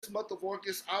month of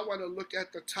August, I want to look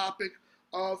at the topic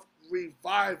of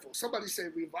revival. Somebody say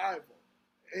revival.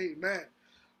 Amen.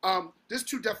 There's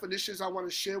two definitions I want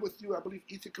to share with you. I believe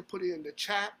Ethan could put it in the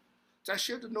chat. Did I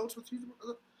share the notes with you?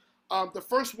 The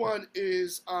first one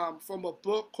is from a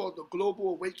book called The Global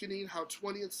Awakening, How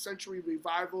 20th Century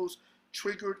Revivals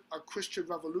Triggered a Christian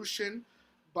Revolution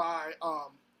by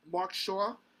Mark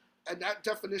Shaw. And that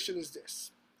definition is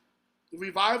this.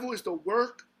 Revival is the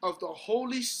work of the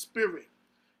Holy Spirit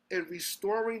in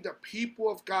restoring the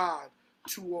people of God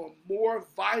to a more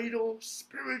vital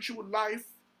spiritual life,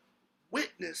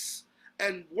 witness,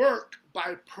 and work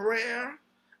by prayer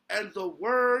and the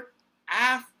word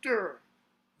after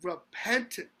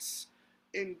repentance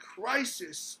in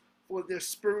crisis for their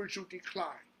spiritual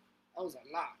decline. That was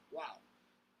a lot. Wow.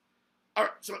 All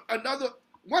right, so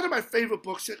one of my favorite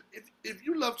books, if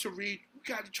you love to read, you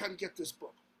got to try to get this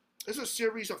book. It's a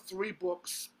series of 3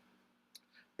 books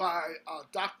by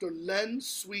Dr. Len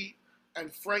Sweet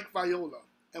and Frank Viola.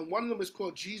 And one of them is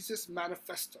called Jesus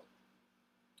Manifesto.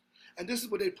 And this is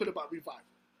what they put about revival.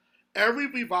 Every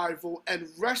revival and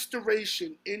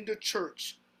restoration in the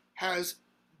church has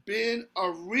been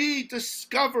a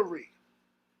rediscovery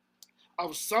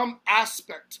of some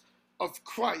aspect of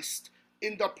Christ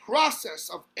in the process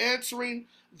of answering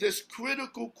this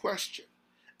critical question.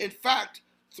 In fact,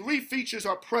 3 features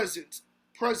are present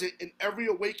in every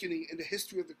awakening in the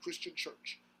history of the Christian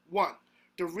church. 1,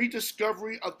 the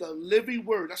rediscovery of the living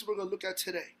word. That's what we're going to look at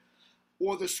today.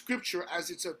 Or the scripture as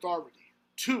its authority.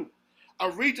 2,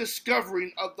 a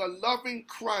rediscovering of the loving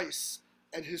Christ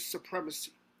and his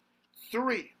supremacy.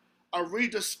 3, a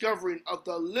rediscovering of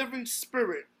the living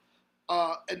Spirit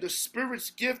and the Spirit's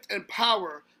gift and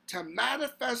power to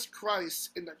manifest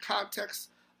Christ in the context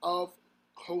of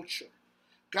culture.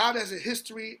 God has a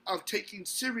history of taking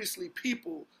seriously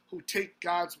people who take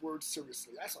God's word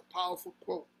seriously. That's a powerful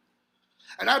quote.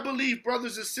 And I believe,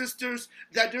 brothers and sisters,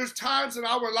 that there's times in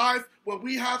our life when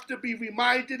we have to be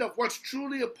reminded of what's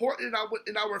truly important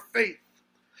in our faith.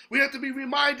 We have to be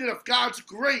reminded of God's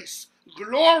grace,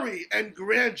 glory, and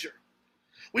grandeur.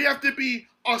 We have to be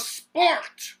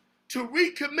sparked to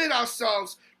recommit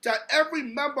ourselves that every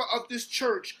member of this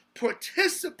church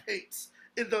participates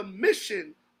in the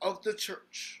mission of the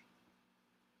church.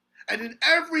 And in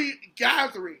every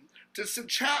gathering, the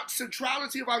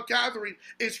centrality of our gathering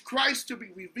is Christ to be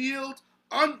revealed,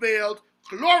 unveiled,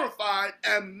 glorified,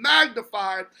 and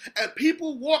magnified, and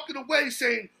people walking away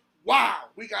saying, wow,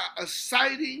 we got a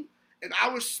sighting in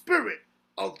our spirit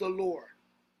of the Lord.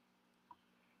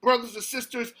 Brothers and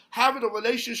sisters, having a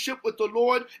relationship with the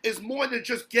Lord is more than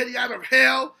just getting out of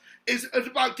hell. It's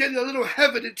about getting a little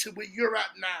heaven into where you're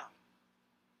at now.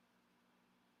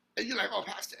 And you're like, oh,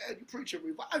 Pastor Ed, you preach a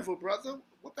revival, brother.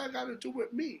 What that got to do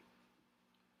with me?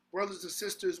 Brothers and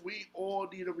sisters, we all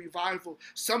need a revival.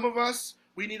 Some of us,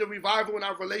 we need a revival in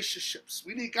our relationships.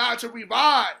 We need God to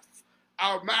revive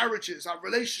our marriages, our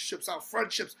relationships, our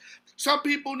friendships. Some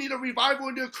people need a revival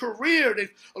in their career.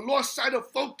 They've lost sight of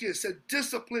focus and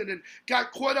discipline and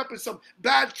got caught up in some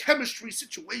bad chemistry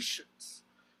situations.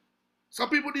 Some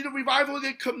people need a revival in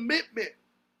their commitment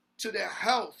to their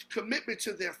health, commitment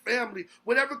to their family,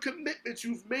 whatever commitments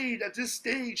you've made at this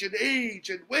stage and age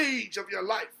and wage of your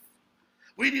life.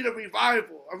 We need a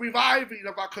revival, a reviving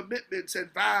of our commitments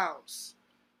and vows.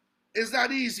 It's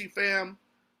not easy, fam,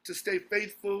 to stay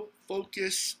faithful,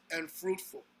 focused, and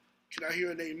fruitful. Can I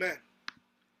hear an amen?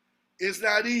 It's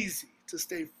not easy to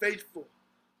stay faithful,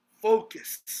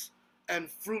 focused, and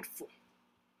fruitful.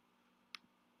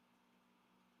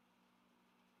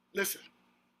 Listen,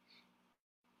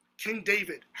 King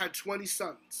David had 20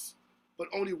 sons, but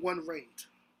only one reigned.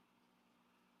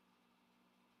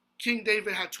 King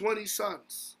David had 20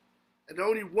 sons, and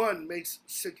only one makes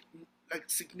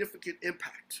significant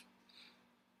impact.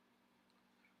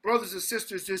 Brothers and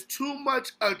sisters, there's too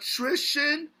much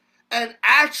attrition and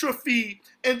atrophy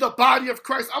in the body of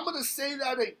Christ. I'm going to say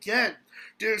that again.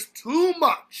 There's too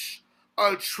much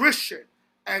attrition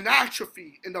and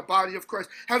atrophy in the body of Christ.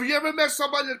 Have you ever met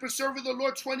somebody that's been serving the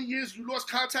Lord 20 years, you lost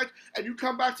contact, and you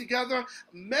come back together?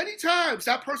 Many times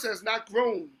that person has not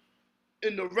grown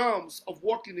in the realms of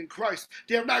walking in Christ.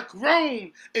 They have not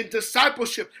grown in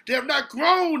discipleship. They have not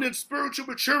grown in spiritual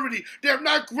maturity. They have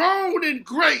not grown in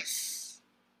grace.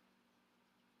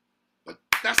 But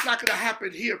that's not going to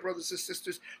happen here, brothers and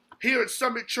sisters. Here at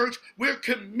Summit Church, we're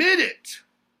committed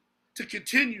to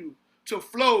continue to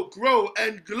flow, grow,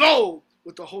 and glow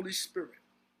with the Holy Spirit.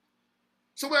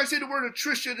 So when I say the word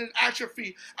attrition and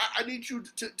atrophy, I need you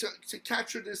to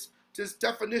capture this this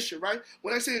definition, right?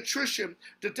 When I say attrition,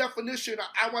 the definition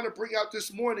I want to bring out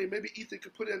this morning, maybe Ethan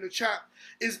could put it in the chat,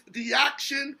 is the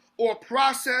action or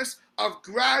process of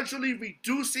gradually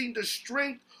reducing the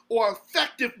strength or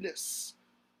effectiveness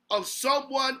of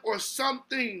someone or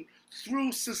something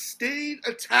through sustained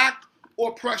attack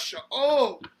or pressure.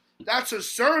 Oh, that's a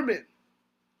sermon.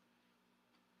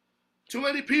 Too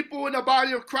many people in the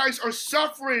body of Christ are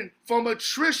suffering from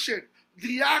attrition,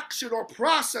 the action or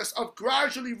process of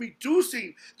gradually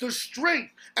reducing the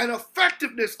strength and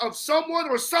effectiveness of someone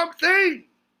or something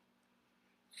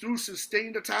through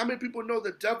sustained attack. How many people know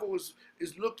the devil is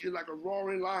looking like a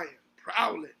roaring lion,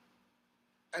 prowling,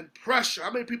 and pressure?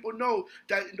 How many people know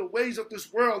that in the ways of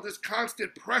this world, there's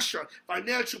constant pressure,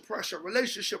 financial pressure,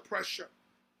 relationship pressure?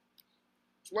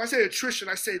 So when I say attrition,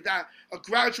 I say that a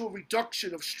gradual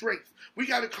reduction of strength. We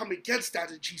got to come against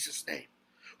that in Jesus' name.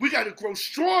 We got to grow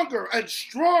stronger and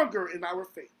stronger in our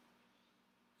faith.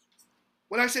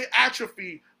 When I say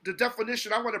atrophy, the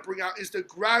definition I want to bring out is the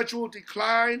gradual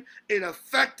decline in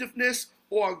effectiveness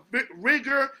or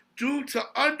rigor due to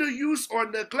underuse or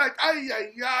neglect.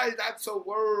 That's a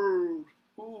word.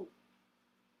 Ooh.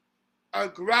 A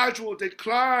gradual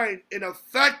decline in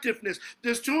effectiveness.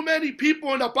 There's too many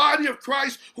people in the body of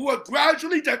Christ who are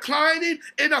gradually declining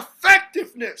in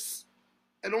effectiveness.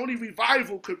 And only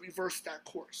revival could reverse that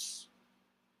course.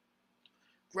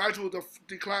 Gradual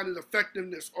decline in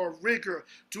effectiveness or rigor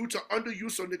due to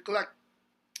underuse or neglect.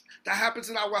 That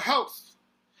happens in our health.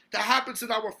 That happens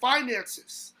in our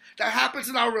finances. That happens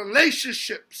in our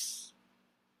relationships.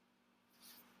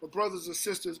 But brothers and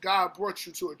sisters, God brought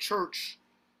you to a church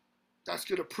that's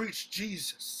going to preach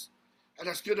Jesus. And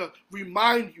that's going to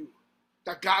remind you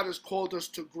that God has called us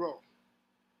to grow.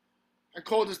 And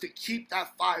called us to keep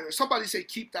that fire. Somebody say,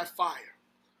 keep that fire.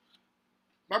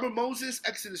 Remember Moses,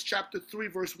 Exodus chapter 3,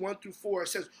 verse 1 through 4. It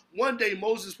says, one day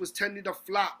Moses was tending the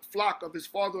flock of his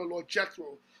father-in-law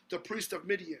Jethro, the priest of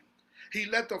Midian. He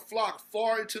led the flock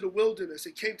far into the wilderness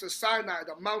and came to Sinai,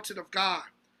 the mountain of God.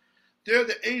 There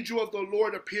the angel of the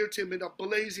Lord appeared to him in a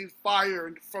blazing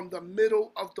fire from the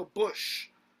middle of the bush.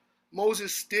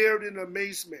 Moses stared in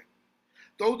amazement.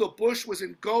 Though the bush was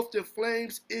engulfed in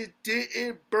flames, it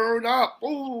didn't burn up.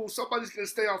 Oh, somebody's going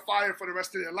to stay on fire for the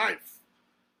rest of their life.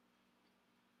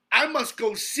 I must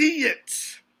go see it.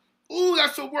 Ooh,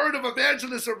 that's a word of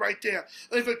evangelism right there.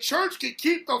 If a church can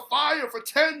keep the fire for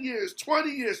 10 years,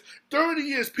 20 years, 30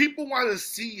 years, people want to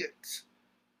see it.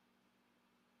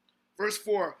 Verse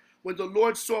 4, when the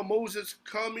Lord saw Moses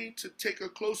coming to take a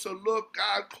closer look,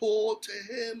 God called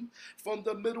to him from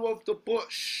the middle of the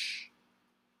bush.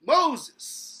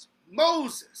 Moses,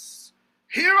 Moses,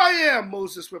 here I am,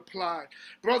 Moses replied.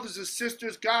 Brothers and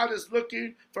sisters, God is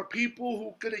looking for people who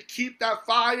are going to keep that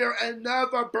fire and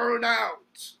never burn out.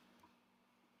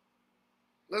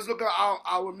 Let's look at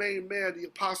our main man, the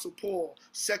Apostle Paul,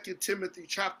 2 Timothy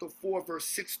chapter 4, verse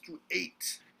 6 through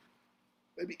 8.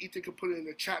 Maybe Ethan can put it in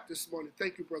the chat this morning.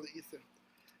 Thank you, Brother Ethan.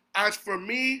 As for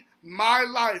me, my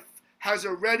life has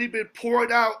already been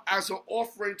poured out as an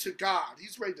offering to God.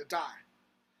 He's ready to die.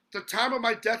 The time of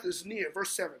my death is near.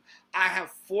 Verse 7. I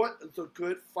have fought the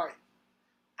good fight.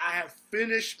 I have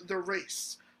finished the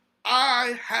race.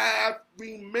 I have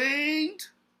remained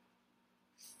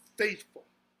faithful.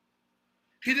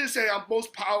 He didn't say I'm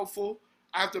most powerful.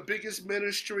 I have the biggest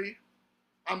ministry.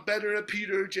 I'm better than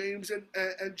Peter, James,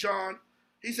 and John.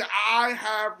 He said, I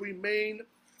have remained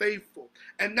faithful.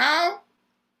 And now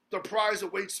the prize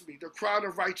awaits me, the crown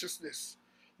of righteousness,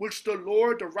 which the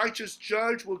Lord, the righteous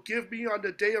judge, will give me on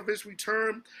the day of his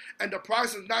return. And the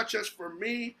prize is not just for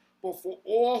me, but for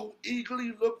all who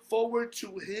eagerly look forward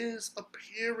to his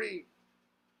appearing.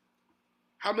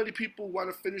 How many people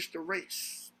want to finish the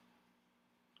race?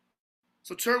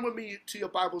 So turn with me to your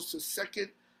Bibles to 2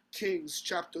 Kings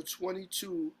chapter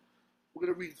 22. We're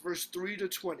going to read verse 3 to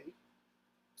 20.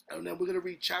 And then we're going to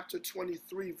read chapter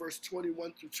 23, verse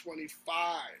 21 through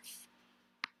 25.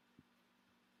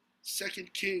 2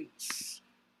 Kings.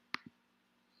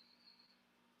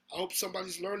 I hope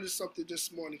somebody's learning something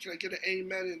this morning. Can I get an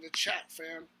amen in the chat,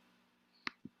 fam?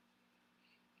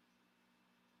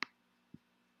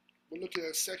 We're looking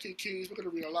at 2 Kings. We're going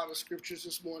to read a lot of scriptures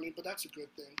this morning, but that's a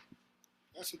good thing.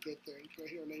 That's a good thing. Can I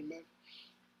hear an amen?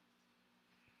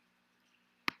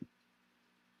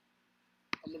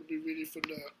 I'm going to be reading from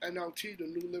the NLT, the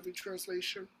New Living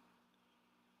Translation.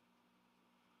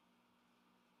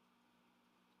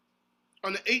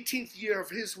 On the 18th year of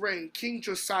his reign, King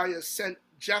Josiah sent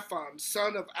Jepham,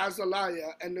 son of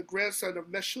Azaliah, and the grandson of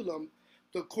Meshullam,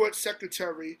 the court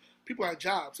secretary, people had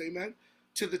jobs, amen,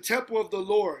 to the temple of the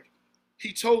Lord.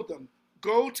 He told them,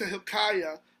 go to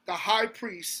Hilkiah, the high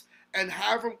priest, and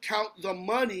have him count the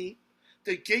money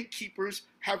the gatekeepers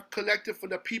have collected from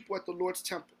the people at the Lord's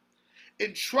temple.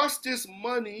 Entrust this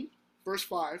money, verse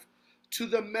 5, to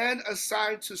the men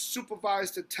assigned to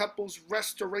supervise the temple's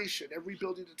restoration and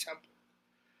rebuilding the temple.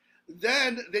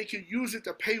 Then they can use it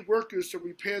to pay workers to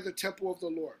repair the temple of the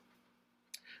Lord.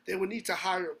 They will need to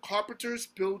hire carpenters,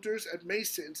 builders, and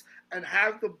masons, and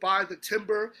have them buy the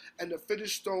timber and the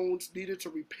finished stones needed to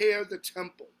repair the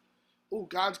temple. Oh,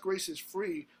 God's grace is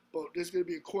free, but there's going to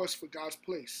be a cost for God's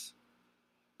place.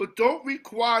 But don't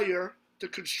require the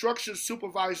construction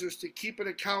supervisors to keep an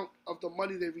account of the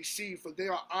money they receive, for they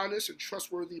are honest and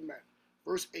trustworthy men.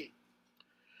 Verse 8.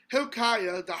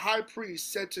 Hilkiah, the high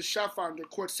priest, said to Shaphan, the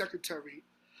court secretary,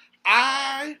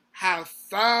 I have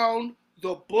found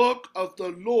the book of the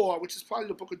law, which is probably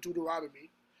the book of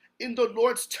Deuteronomy, in the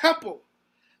Lord's temple.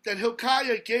 Then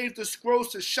Hilkiah gave the scrolls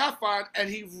to Shaphan, and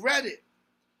he read it.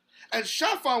 And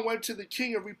Shaphan went to the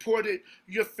king and reported,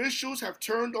 your officials have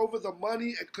turned over the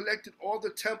money and collected all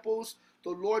the temples, the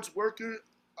Lord's workers,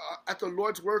 at the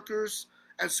Lord's workers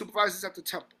and supervisors at the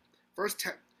temple. Verse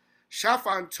 10.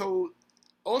 Shaphan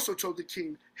also told the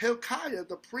king, Hilkiah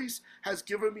the priest has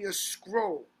given me a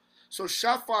scroll. So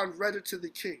Shaphan read it to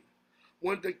the king.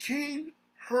 When the king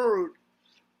heard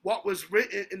what was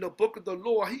written in the book of the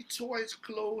law, he tore his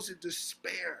clothes in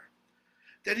despair.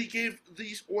 Then he gave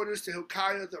these orders to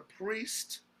Hilkiah the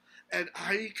priest, and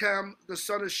Ahikam the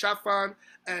son of Shaphan,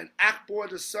 and Akbor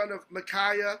the son of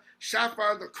Micaiah,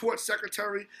 Shaphan the court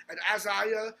secretary, and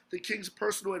Azariah the king's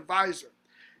personal advisor.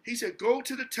 He said, go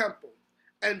to the temple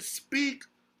and speak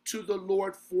to the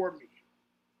Lord for me,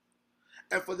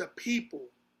 and for the people,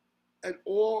 and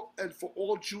for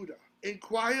all Judah.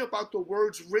 Inquire about the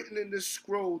words written in this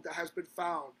scroll that has been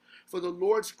found. For the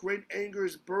Lord's great anger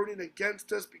is burning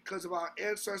against us because of our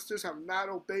ancestors have not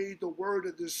obeyed the word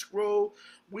of this scroll.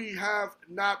 We have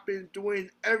not been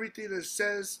doing everything that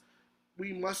says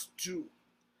we must do.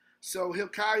 So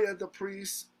Hilkiah the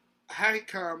priest,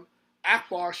 Ahikam,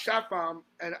 Akbar, Shaphan,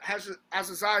 and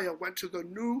Azaziah went to the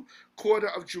new quarter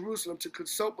of Jerusalem to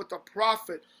consult with the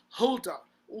prophet Huldah,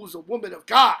 who was a woman of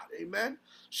God. Amen.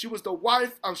 She was the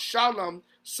wife of Shallum,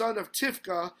 son of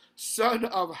Tifka, son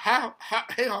of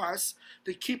Ahaz,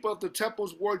 the keeper of the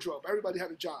temple's wardrobe. Everybody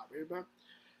had a job. Amen.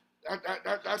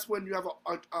 That's when you have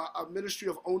a ministry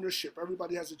of ownership.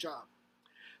 Everybody has a job.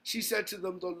 She said to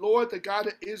them, the Lord, the God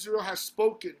of Israel, has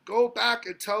spoken. Go back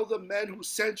and tell the men who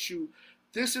sent you,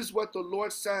 this is what the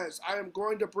Lord says. I am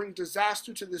going to bring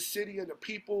disaster to the city and the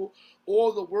people.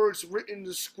 All the words written in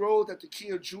the scroll that the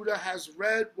king of Judah has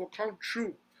read will come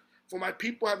true. For my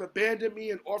people have abandoned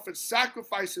me and offered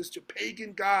sacrifices to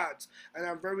pagan gods, and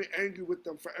I'm very angry with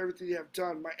them for everything they have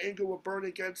done. My anger will burn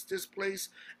against this place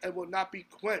and will not be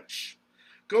quenched.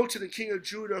 Go to the king of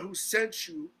Judah who sent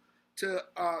you to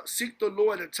seek the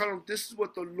Lord and tell him this is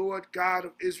what the Lord God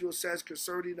of Israel says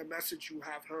concerning the message you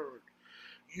have heard.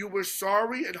 You were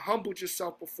sorry and humbled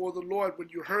yourself before the Lord when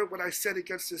you heard what I said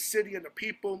against the city and the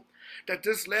people, that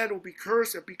this land will be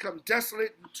cursed and become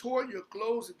desolate. You tore your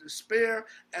clothes in despair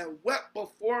and wept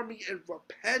before me in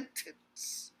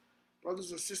repentance.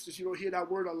 Brothers and sisters, you don't hear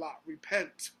that word a lot.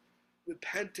 Repent.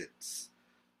 Repentance.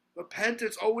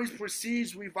 Repentance always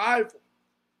precedes revival.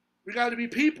 We got to be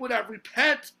people that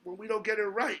repent when we don't get it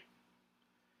right.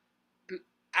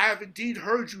 I have indeed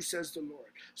heard you, says the Lord.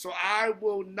 So I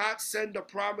will not send the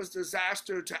promised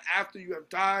disaster to after you have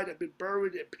died and been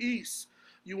buried in peace.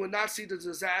 You will not see the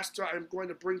disaster I am going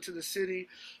to bring to the city.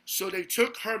 So they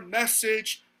took her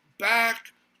message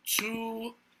back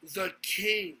to the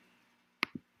king.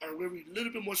 I'm going to read a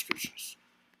little bit more scriptures.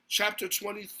 Chapter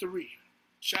 23.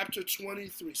 Chapter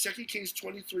 23. 2 Kings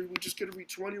 23. We're just going to read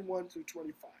 21 through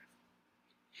 25.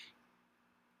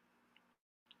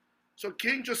 So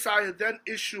King Josiah then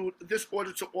issued this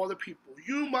order to all the people.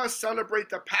 You must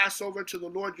celebrate the Passover to the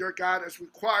Lord your God as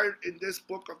required in this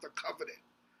book of the covenant.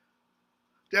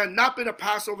 There had not been a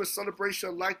Passover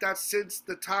celebration like that since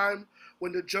the time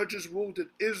when the judges ruled in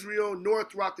Israel, nor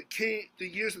throughout the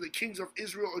years of the kings of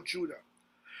Israel or Judah.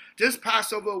 This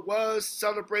Passover was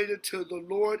celebrated to the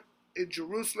Lord in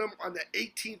Jerusalem on the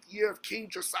 18th year of King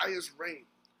Josiah's reign.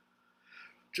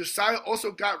 Josiah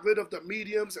also got rid of the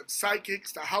mediums and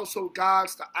psychics, the household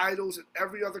gods, the idols, and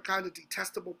every other kind of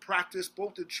detestable practice,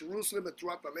 both in Jerusalem and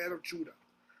throughout the land of Judah.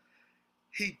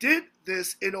 He did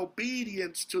this in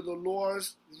obedience to the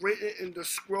laws written in the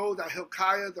scroll that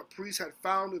Hilkiah the priest had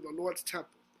found in the Lord's temple.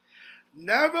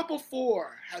 Never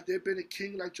before had there been a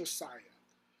king like Josiah,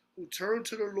 who turned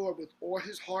to the Lord with all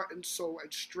his heart and soul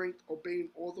and strength, obeying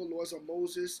all the laws of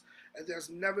Moses, and there's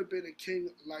never been a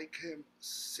king like him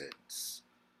since.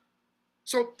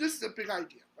 So this is a big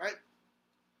idea, right?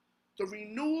 The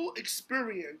renewal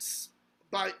experience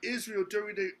by Israel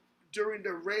during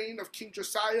the reign of King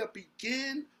Josiah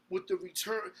began with the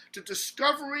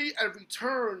discovery and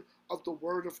return of the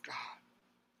Word of God.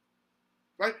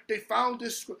 Right? They found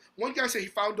this. One guy said he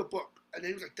found a book, and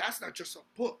he was like, "That's not just a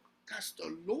book. That's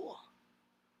the law.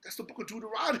 That's the book of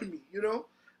Deuteronomy."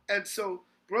 And so,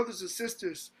 brothers and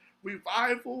sisters,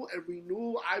 revival and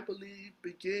renewal, I believe,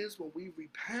 begins when we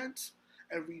repent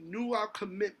and renew our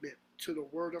commitment to the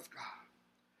Word of God.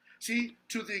 See,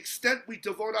 to the extent we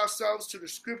devote ourselves to the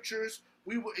Scriptures,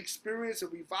 we will experience a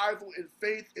revival in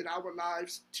faith in our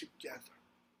lives together.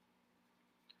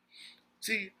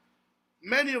 See,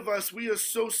 many of us, we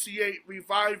associate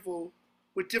revival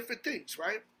with different things,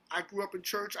 right? I grew up in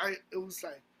church. It was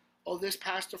like, oh, this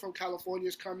pastor from California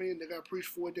is coming, they're going to preach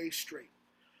 4 days straight.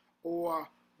 Or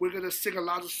we're going to sing a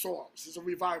lot of songs. It's a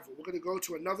revival. We're going to go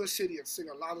to another city and sing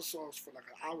a lot of songs for like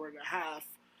an hour and a half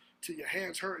till your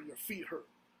hands hurt and your feet hurt.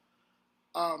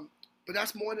 But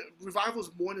that's more than, revival is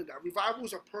more than that. Revival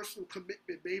is a personal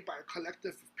commitment made by a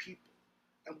collective of people,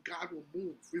 and God will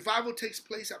move. Revival takes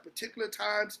place at particular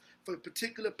times for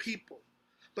particular people,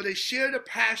 but they share the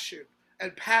passion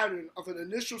and pattern of an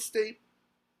initial state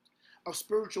of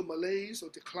spiritual malaise or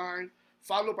decline,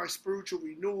 followed by spiritual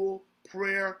renewal,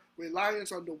 prayer,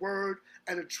 reliance on the Word,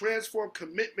 and a transformed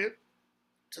commitment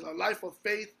to the life of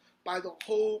faith by the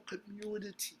whole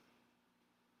community.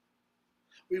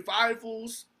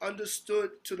 Revivals,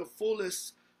 understood to the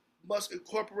fullest, must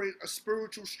incorporate a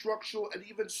spiritual, structural, and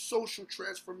even social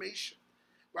transformation.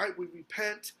 Right? We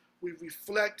repent, we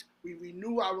reflect, we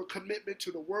renew our commitment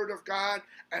to the Word of God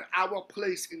and our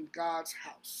place in God's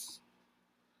house.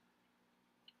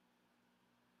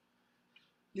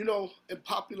 In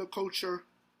popular culture,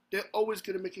 they're always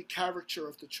going to make a caricature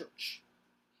of the church.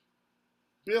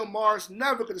 Bill Maher's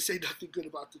never going to say nothing good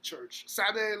about the church.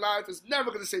 Saturday Night Live is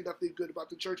never going to say nothing good about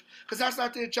the church because that's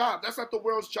not their job. That's not the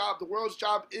world's job. The world's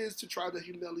job is to try to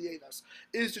humiliate us,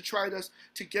 is to try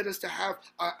to get us to have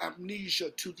amnesia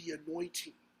to the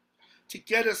anointing, to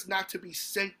get us not to be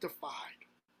sanctified.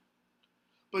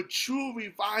 But true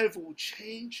revival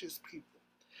changes people.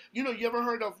 You ever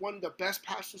heard of one of the best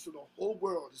pastors in the whole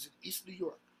world? Is in East New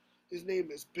York. His name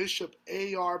is Bishop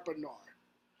A.R. Bernard.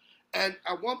 And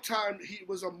at one time, he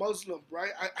was a Muslim,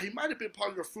 right? He might have been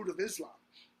part of the Fruit of Islam.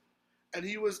 And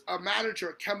he was a manager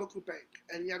at Chemical Bank.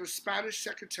 And he had a Spanish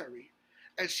secretary.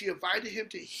 And she invited him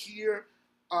to hear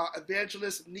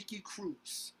evangelist Nicky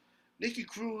Cruz. Nicky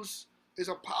Cruz is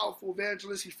a powerful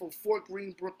evangelist. He's from Fort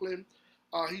Greene, Brooklyn.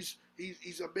 He's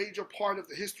a major part of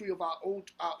the history of our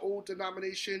old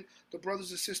denomination, the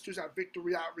Brothers and Sisters at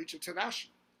Victory Outreach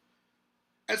International.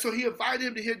 And so he invited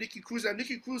him to hear Nicky Cruz. And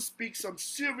Nicky Cruz speaks some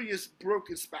serious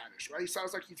broken Spanish, right? He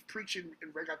sounds like he's preaching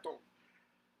in reggaeton.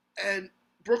 And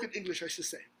broken English, I should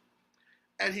say.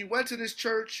 And he went to this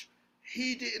church.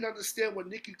 He didn't understand what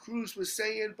Nicky Cruz was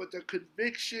saying, but the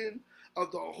conviction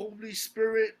of the Holy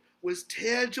Spirit was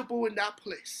tangible in that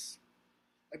place.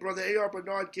 And Brother A.R.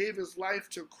 Bernard gave his life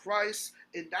to Christ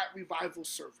in that revival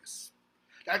service.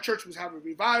 That church was having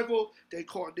revival. They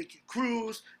called Nicky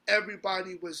Cruz.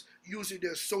 Everybody was using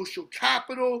their social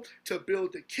capital to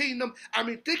build the kingdom. I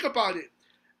mean, think about it.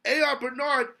 A.R.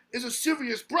 Bernard is a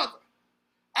serious brother.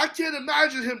 I can't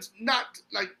imagine him not,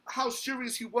 like, how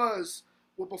serious he was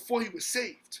before he was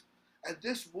saved. And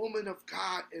this woman of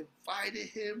God invited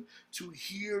him to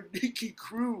hear Nicky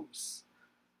Cruz.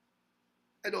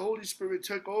 And the Holy Spirit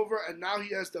took over, and now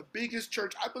he has the biggest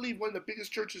church. I believe one of the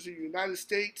biggest churches in the United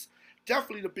States.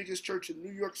 Definitely the biggest church in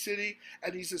New York City.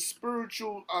 And he's a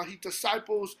spiritual, he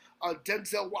disciples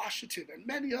Denzel Washington and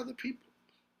many other people.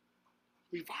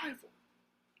 Revival.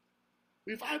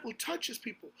 Revival touches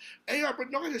people. A.R.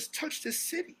 Bernard has touched this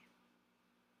city.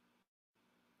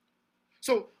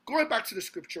 So going back to the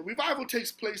scripture, revival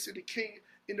takes place in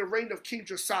the reign of King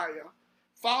Josiah,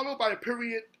 followed by a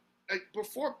period like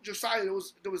before Josiah.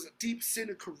 There was a deep sin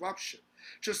and corruption.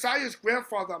 Josiah's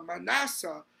grandfather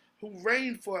Manasseh, who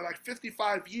reigned for like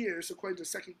 55 years, according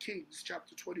to 2 Kings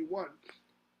chapter 21,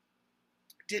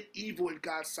 did evil in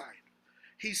God's sight.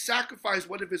 He sacrificed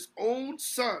one of his own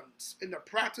sons in the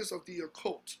practice of the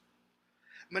occult.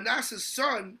 Manasseh's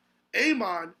son,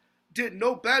 Amon, did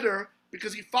no better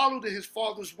because he followed in his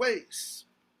father's ways.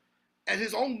 And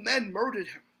his own men murdered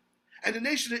him. And the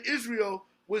nation of Israel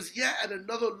was yet at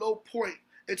another low point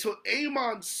until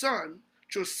Amon's son,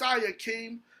 Josiah,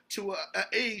 came to an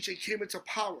age and came into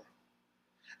power.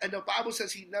 And the Bible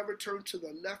says he never turned to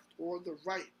the left or the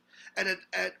right. And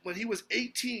when he was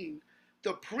 18,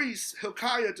 the priest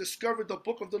Hilkiah discovered the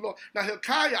book of the law. Now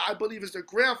Hilkiah, I believe, is the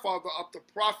grandfather of the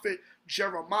prophet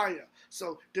Jeremiah.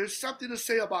 So there's something to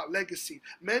say about legacy.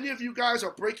 Many of you guys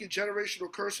are breaking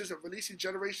generational curses and releasing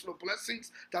generational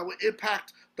blessings that will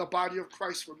impact the body of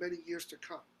Christ for many years to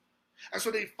come. And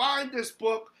so they find this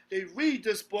book, they read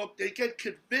this book, they get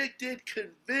convicted,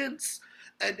 convinced,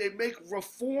 and they make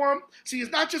reform. See,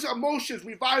 it's not just emotions,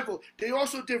 revival. They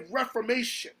also did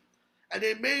reformation. And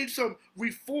they made some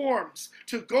reforms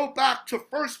to go back to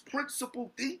first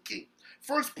principle thinking,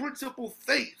 first principle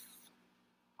faith.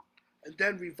 And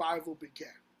then revival began.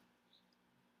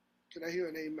 Can I hear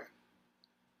an amen?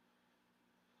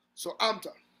 So I'm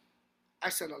done. I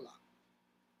said a lot.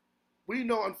 We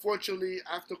know, unfortunately,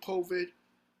 after COVID,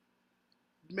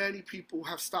 many people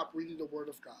have stopped reading the Word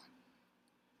of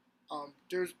God.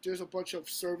 There's a bunch of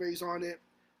surveys on it.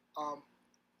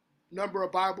 Number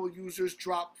of Bible users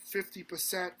dropped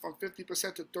 50%, from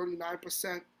 50% to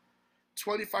 39%.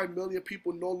 25 million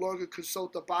people no longer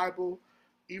consult the Bible,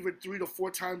 even 3 to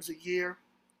 4 times a year.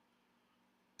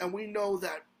 And we know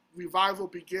that revival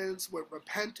begins with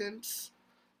repentance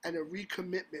and a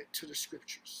recommitment to the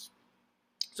Scriptures.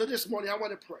 So this morning I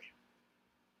want to pray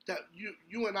that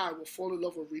you and I will fall in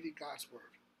love with reading God's Word,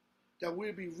 that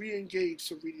we'll be re-engaged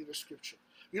to reading the Scripture.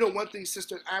 You know, one thing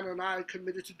Sister Anna and I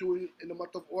committed to doing in the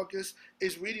month of August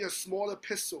is reading a small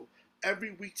epistle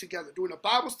every week together, doing a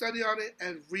Bible study on it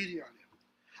and reading on it.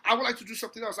 I would like to do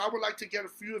something else. I would like to get a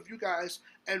few of you guys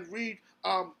and read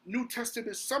New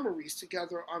Testament summaries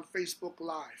together on Facebook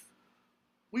Live.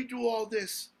 We do all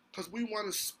this because we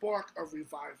want to spark a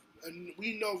revival. And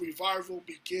we know revival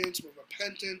begins with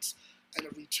repentance and a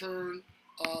return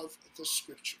of the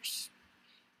Scriptures.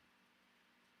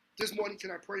 This morning, can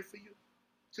I pray for you?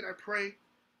 Can I pray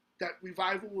that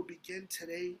revival will begin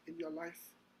today in your life?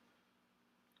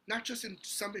 Not just in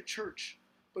Summit Church,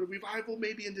 but a revival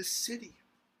maybe in this city.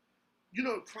 You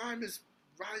know, crime is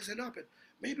rising up, and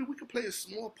maybe we could play a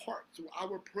small part through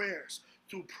our prayers,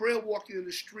 through prayer walking in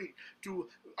the street, through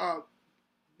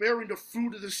bearing the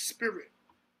fruit of the Spirit,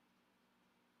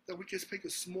 that we can make a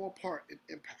small part in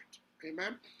impact.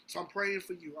 Amen? So I'm praying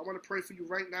for you. I want to pray for you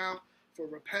right now for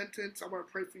repentance. I want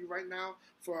to pray for you right now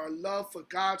for our love for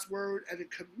God's Word and a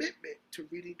commitment to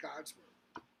reading God's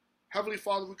Word. Heavenly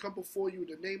Father, we come before you in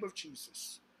the name of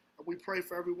Jesus. And we pray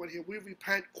for everyone here. We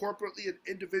repent corporately and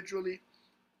individually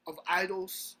of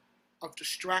idols, of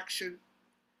distraction.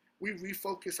 We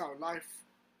refocus our life.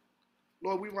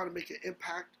 Lord, we want to make an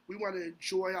impact. We want to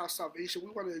enjoy our salvation.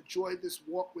 We want to enjoy this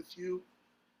walk with you.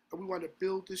 And we want to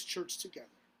build this church together.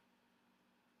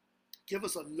 Give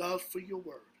us a love for your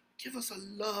word. Give us a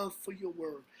love for your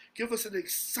word. Give us an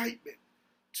excitement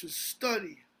to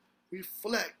study,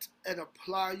 reflect, and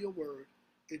apply your word.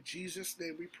 In Jesus'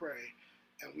 name we pray.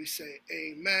 And we say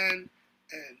amen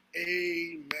and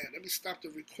amen. Let me stop the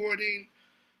recording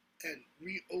and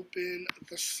reopen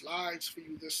the slides for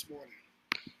you this morning.